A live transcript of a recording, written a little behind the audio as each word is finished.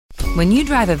When you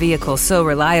drive a vehicle so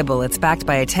reliable it's backed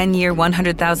by a 10-year,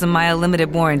 100,000-mile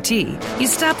limited warranty, you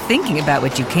stop thinking about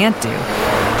what you can't do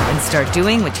and start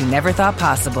doing what you never thought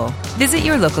possible. Visit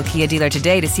your local Kia dealer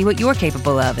today to see what you're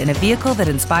capable of in a vehicle that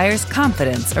inspires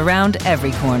confidence around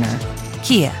every corner.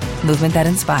 Kia, movement that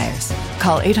inspires.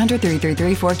 Call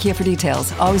 800-333-4KIA for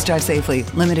details. Always drive safely.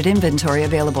 Limited inventory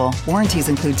available. Warranties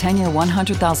include 10-year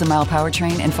 100,000-mile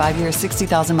powertrain and 5-year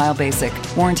 60,000-mile basic.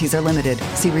 Warranties are limited.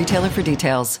 See retailer for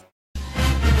details.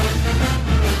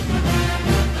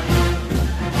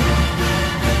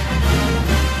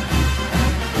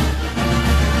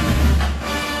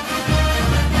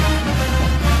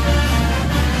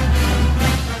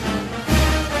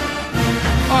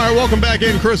 All right, welcome back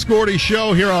in. Chris Gordy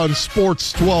Show here on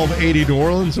Sports 1280 New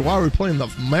Orleans. And why are we playing the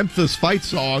Memphis fight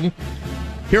song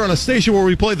here on a station where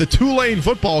we play the Tulane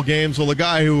football games? Well, the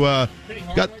guy who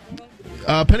got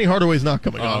Penny Hardaway's not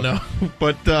coming on now,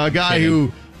 but a guy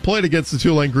who played against the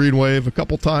Tulane Green Wave a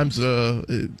couple times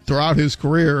throughout his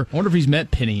career. I wonder if he's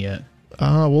met Penny yet.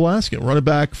 We'll ask him. Running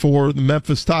back for the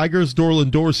Memphis Tigers,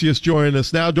 Doroland Dorceus joining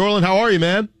us now. Doroland, how are you,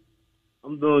 man?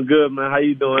 I'm doing good, man. How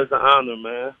you doing? It's an honor,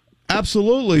 man.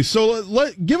 Absolutely. So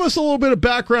give us a little bit of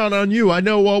background on you. I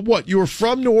know you were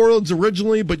from New Orleans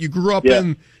originally, but you grew up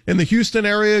in the Houston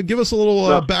area. Give us a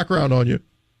little background on you.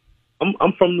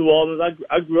 I'm from New Orleans.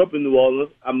 I grew up in New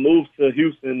Orleans. I moved to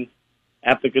Houston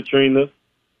after Katrina.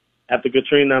 After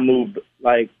Katrina, I moved.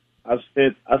 I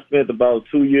spent about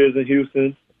 2 years in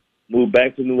Houston. Moved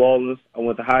back to New Orleans. I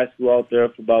went to high school out there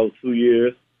for about 2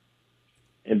 years,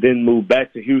 and then moved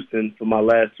back to Houston for my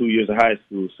last 2 years of high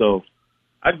school. So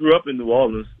I grew up in New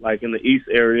Orleans, like in the East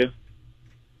area.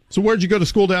 So where'd you go to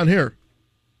school down here?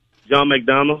 John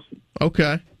McDonald's.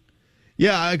 Okay.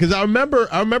 Yeah, because I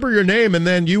remember your name, and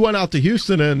then you went out to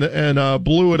Houston and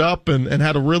blew it up and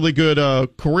had a really good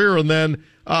career. And then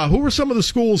who were some of the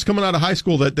schools coming out of high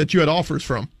school that you had offers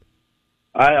from?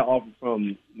 I had offers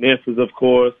from Memphis, of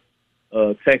course,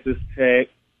 Texas Tech,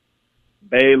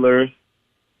 Baylor,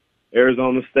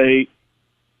 Arizona State.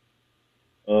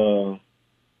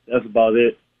 That's about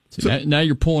it. So now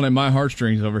you're pulling at my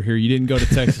heartstrings over here. You didn't go to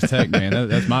Texas Tech, man.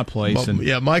 That's my place. Well,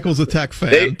 yeah, Michael's a Tech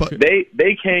fan.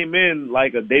 They came in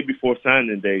like a day before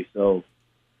signing day. So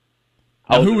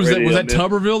who was that? Was that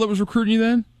Tuberville that was recruiting you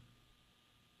then?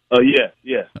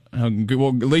 Yeah.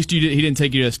 Well, at least he didn't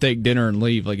take you to a steak dinner and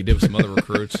leave like he did with some other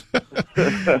recruits.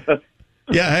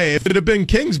 Yeah, hey, if it had been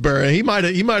Kingsbury, he might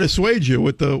have swayed you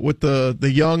with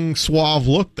the young suave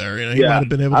look there. You know, he might have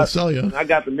been able to sell you. When I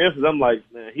got to Memphis, I'm like,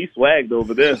 man, he swagged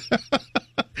over there.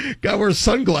 Guy wears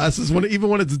sunglasses even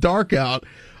when it's dark out.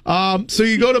 So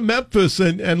you go to Memphis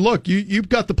and look, you've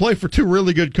got to play for two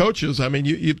really good coaches. I mean,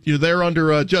 you're there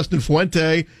under Justin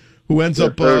Fuente, who ends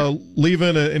up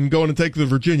leaving and going to take the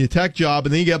Virginia Tech job,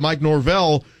 and then you get Mike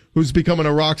Norvell, who's becoming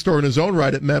a rock star in his own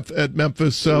right at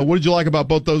Memphis. What did you like about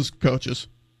both those coaches?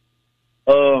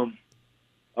 All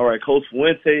right, Coach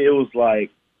Fuente,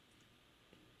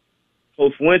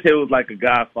 Coach Fuente was like a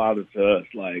godfather to us,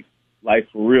 like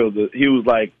for real. He was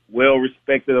like well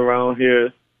respected around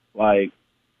here. Like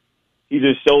he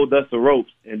just showed us the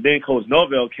ropes. And then Coach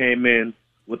Norvell came in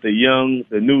with the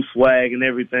new swag and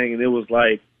everything, and it was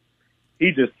like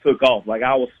he just took off. Like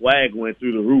our swag went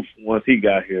through the roof once he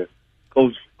got here.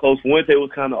 Coach Fuente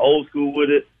was kind of old school with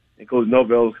it, and Coach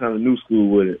Norvell was kind of new school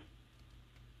with it.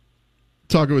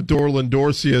 Talking with Doroland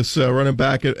Dorceus, running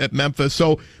back at Memphis.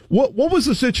 So what was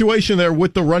the situation there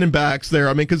with the running backs there?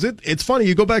 I mean, because it's funny.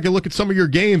 You go back and look at some of your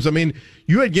games. I mean,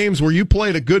 you had games where you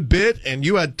played a good bit and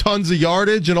you had tons of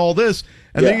yardage and all this,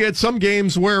 and then you had some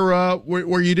games where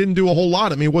you didn't do a whole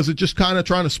lot. I mean, was it just kind of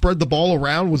trying to spread the ball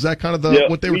around? Was that kind of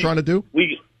what they were trying to do?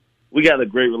 We got a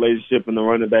great relationship in the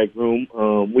running back room.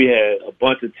 We had a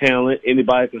bunch of talent.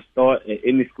 Anybody could start at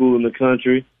any school in the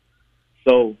country.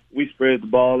 So we spread the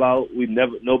ball out.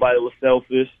 Nobody was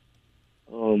selfish.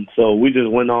 So we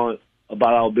just went on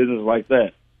about our business like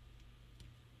that.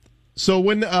 So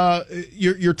when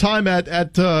your time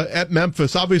at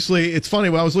Memphis, obviously it's funny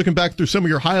when I was looking back through some of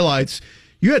your highlights,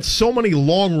 you had so many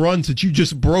long runs that you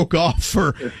just broke off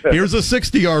for. Here's a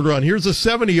 60-yard run. Here's a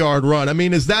 70-yard run. I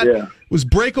mean, was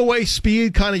breakaway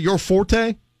speed kind of your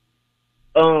forte?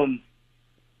 I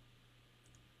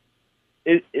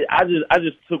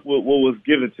just took what was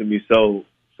given to me. So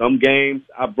some games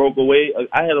I broke away.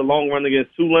 I had a long run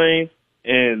against Tulane,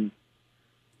 and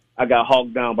I got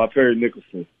hawked down by Perry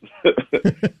Nicholson.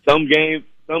 Some games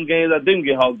I didn't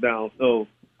get hawked down. So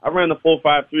I ran the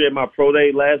 4.53 at my pro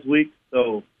day last week.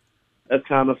 So that's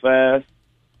kind of fast.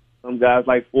 Some guys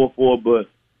like 4.4, but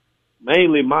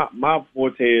mainly my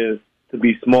forte is to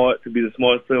be smart, to be the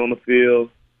smartest player on the field,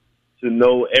 to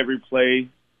know every play,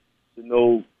 to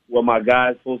know what my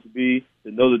guy's supposed to be,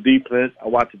 to know the defense. I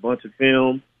watch a bunch of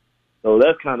film. So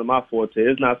that's kind of my forte.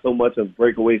 It's not so much of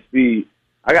breakaway speed.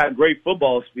 I got great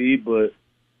football speed, but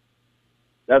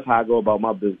that's how I go about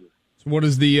my business. So what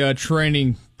does the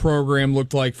training program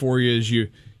look like for you as you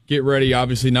get ready?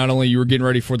 Obviously, not only you were getting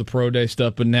ready for the pro day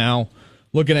stuff, but now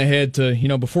looking ahead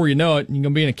to, before you know it, you're going to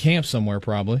be in a camp somewhere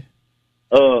probably.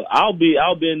 I'll be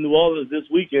in New Orleans this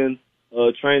weekend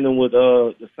training with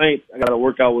the Saints. I got to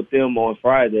work out with them on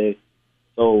Friday.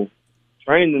 So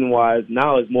training-wise,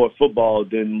 now it's more football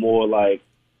than more like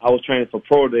I was training for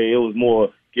pro day. It was more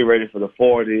get ready for the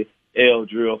 40, L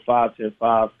drill, 5, 10,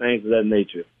 5, things of that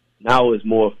nature. Now it's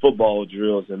more football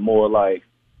drills and more like,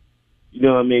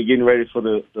 getting ready for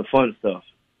the fun stuff.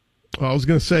 Well, I was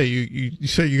going to say, you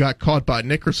say you got caught by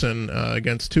Nickerson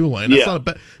against Tulane. That's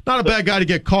not a bad guy to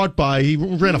get caught by. He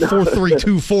ran a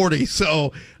 4.32 40,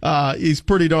 so he's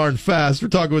pretty darn fast. We're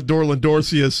talking with Doroland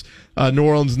Dorceus, New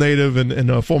Orleans native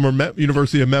and former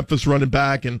University of Memphis running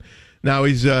back, and now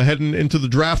he's heading into the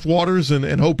draft waters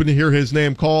and hoping to hear his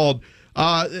name called.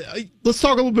 Let's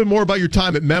talk a little bit more about your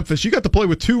time at Memphis. You got to play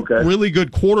with two really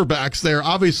good quarterbacks there.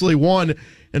 Obviously, one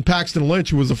in Paxton Lynch,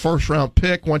 who was a first-round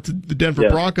pick, went to the Denver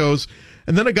Broncos,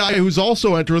 and then a guy who's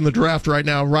also entering the draft right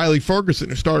now, Riley Ferguson,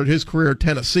 who started his career at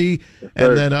Tennessee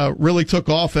and then really took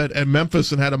off at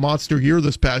Memphis and had a monster year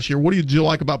this past year. What did you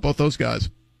like about both those guys?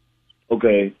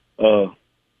 Okay.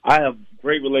 I have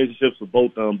great relationships with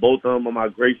both of them. Both of them are my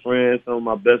great friends, some of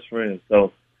my best friends.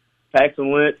 So Paxton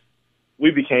Lynch,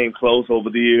 we became close over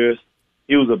the years.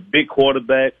 He was a big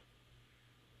quarterback,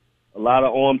 a lot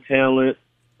of arm talent,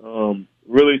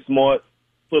 really smart,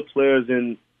 put players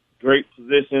in great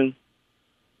position.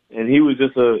 And he was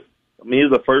just he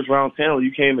was a first-round talent.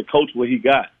 You came and coach what he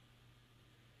got.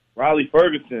 Riley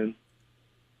Ferguson,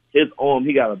 his arm,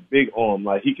 he got a big arm.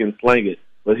 Like, he can sling it.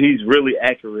 But he's really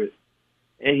accurate.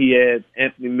 And he had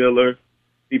Anthony Miller.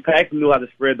 Paxton knew how to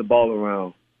spread the ball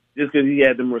around just because he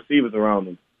had them receivers around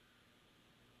him.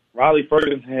 Riley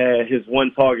Ferguson had his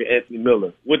one target, Anthony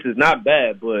Miller, which is not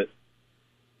bad, but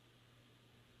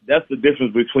that's the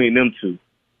difference between them two.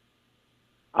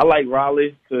 I like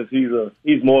Riley because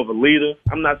he's more of a leader.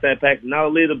 I'm not saying Paxton's not a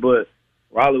leader, but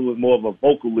Riley was more of a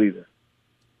vocal leader.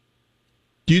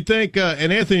 Do you think,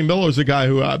 and Anthony Miller's a guy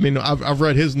who, I've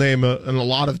read his name in a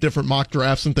lot of different mock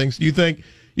drafts and things. Do you think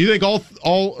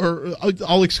or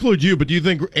I'll exclude you, but do you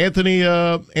think Anthony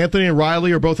and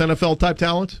Riley are both NFL type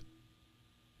talents?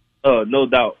 No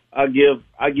doubt. I'll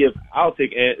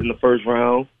take Ant in the first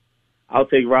round. I'll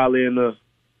take Riley in the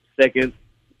second,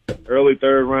 early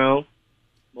third round.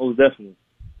 Most definitely.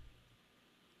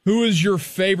 Who is your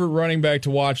favorite running back to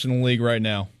watch in the league right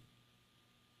now?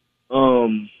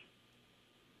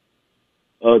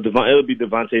 It would be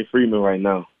Devontae Freeman right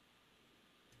now.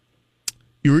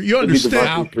 You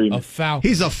understand? A Falcon.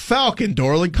 He's a Falcon,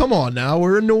 Doroland. Come on now.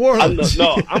 We're in New Orleans.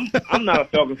 I'm not a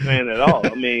Falcon fan at all.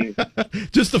 I mean,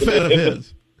 just a fan of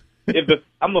his.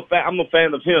 I'm a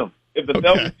fan of him. If the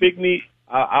Falcons pick me,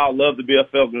 I'll love to be a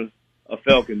Falcon.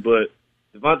 But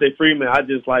Devontae Freeman, I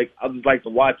just like to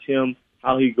watch him,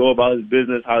 how he go about his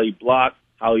business, how he block,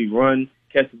 how he run,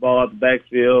 catch the ball out the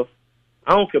backfield.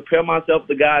 I don't compare myself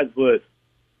to guys, but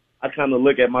I kind of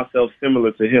look at myself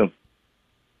similar to him.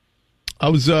 I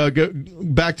was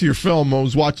back to your film. I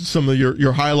was watching some of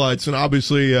your highlights, and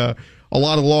obviously a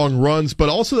lot of long runs, but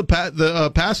also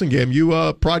the passing game.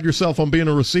 You pride yourself on being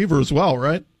a receiver as well,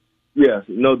 right? Yes,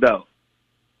 no doubt.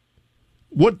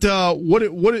 What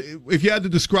if you had to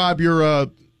describe your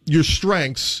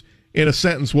strengths in a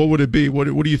sentence? What would it be? What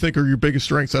do you think are your biggest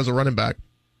strengths as a running back?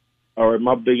 All right,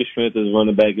 my biggest strength as a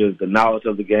running back is the knowledge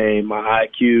of the game, my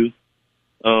IQ,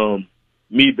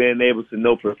 me being able to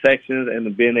know protections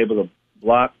and being able to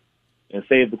block and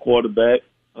save the quarterback.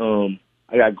 I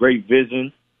got great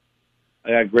vision.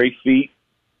 I got great feet.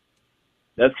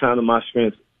 That's kind of my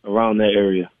strength around that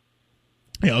area.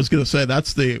 Yeah, I was going to say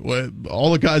that's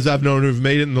all the guys I've known who've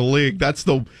made it in the league. That's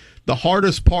the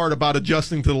hardest part about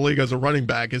adjusting to the league as a running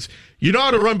back is you know how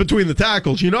to run between the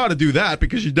tackles. You know how to do that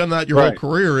because you've done that your whole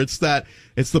career. It's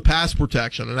the pass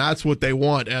protection, and that's what they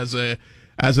want as an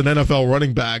NFL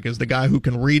running back, is the guy who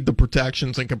can read the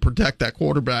protections and can protect that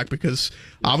quarterback, because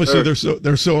obviously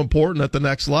they're so important at the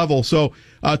next level. So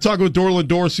talking with Doroland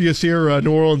Dorceus here, a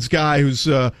New Orleans guy who's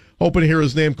hoping to hear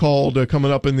his name called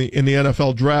coming up in the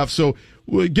NFL draft. So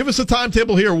give us a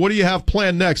timetable here. What do you have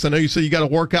planned next? I know you said you got to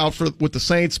work out with the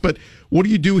Saints, but what do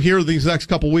you do here these next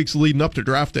couple of weeks leading up to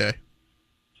draft day?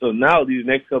 So now these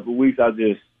next couple of weeks, I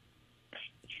just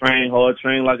train hard,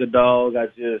 train like a dog. I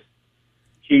just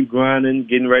keep grinding,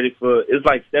 getting ready for. It's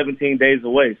like 17 days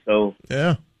away, so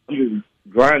yeah, I'm just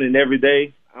grinding every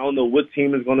day. I don't know what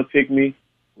team is going to pick me.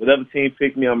 Whatever team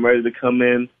pick me, I'm ready to come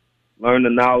in, learn the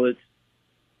knowledge,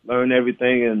 learn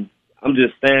everything, and I'm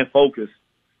just staying focused,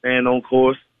 staying on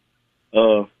course.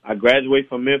 I graduate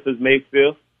from Memphis May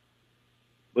 5th,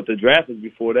 but the draft is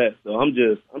before that. So I'm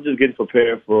just getting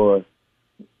prepared for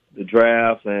the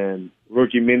draft and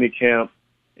rookie mini camp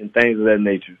and things of that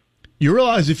nature. You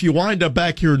realize if you wind up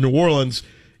back here in New Orleans,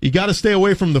 you got to stay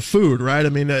away from the food, right? I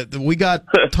mean, we got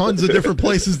tons of different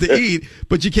places to eat,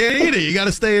 but you can't eat it. You got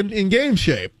to stay in game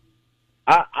shape.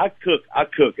 I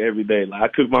cook every day. Like, I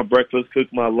cook my breakfast,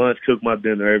 cook my lunch, cook my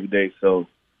dinner every day. So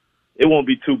it won't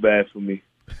be too bad for me.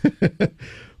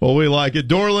 Well, we like it.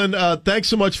 Doroland, thanks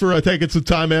so much for taking some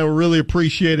time, man. We really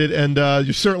appreciate it. And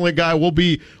you're certainly a guy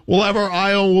we'll have our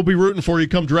eye on. We'll be rooting for you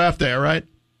come draft day, all right?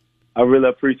 I really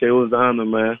appreciate it. It was an honor,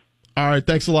 man. All right,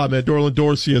 thanks a lot, man. Doroland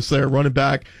Dorceus there, running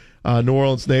back, New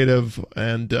Orleans native,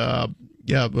 and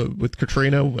with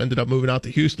Katrina, ended up moving out to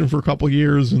Houston for a couple of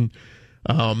years and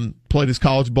played his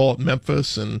college ball at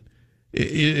Memphis. And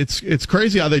it's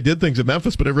crazy how they did things at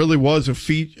Memphis, but it really was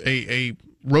a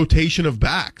rotation of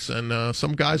backs, and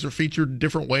some guys are featured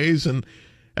different ways. And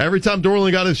every time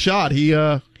Doroland got his shot, he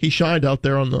shined out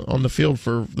there on the field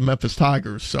for the Memphis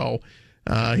Tigers. So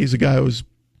he's a guy who's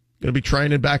going to be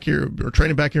training back here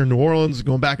in New Orleans,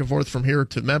 going back and forth from here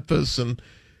to Memphis, and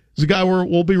he's a guy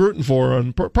we'll be rooting for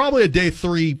on probably a day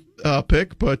 3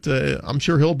 pick, but I'm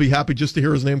sure he'll be happy just to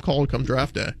hear his name called come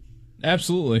draft day.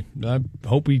 Absolutely. I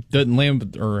hope he doesn't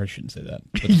land, or I shouldn't say that.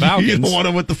 But the Falcons. You don't want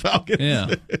him with the Falcons.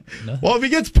 Yeah. Well, if he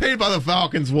gets paid by the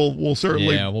Falcons, we'll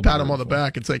certainly pat him on the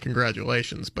back and say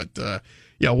congratulations. But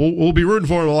we'll be rooting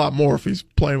for him a lot more if he's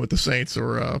playing with the Saints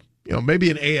or maybe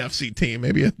an AFC team,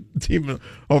 maybe a team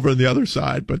over on the other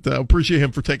side. But appreciate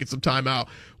him for taking some time out.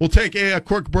 We'll take a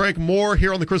quick break. More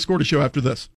here on the Chris Gordy Show after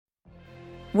this.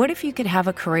 What if you could have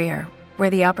a career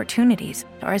where the opportunities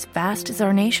are as vast as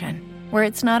our nation, where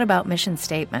it's not about mission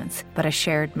statements, but a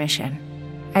shared mission?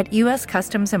 At U.S.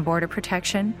 Customs and Border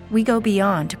Protection, we go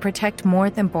beyond to protect more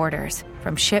than borders.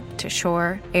 From ship to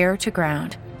shore, air to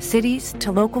ground, cities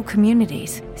to local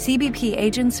communities, CBP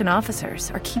agents and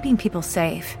officers are keeping people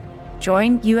safe.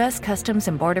 Join U.S. Customs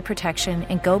and Border Protection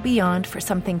and go beyond for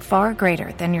something far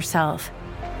greater than yourself.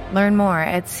 Learn more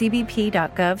at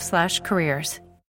cbp.gov/careers.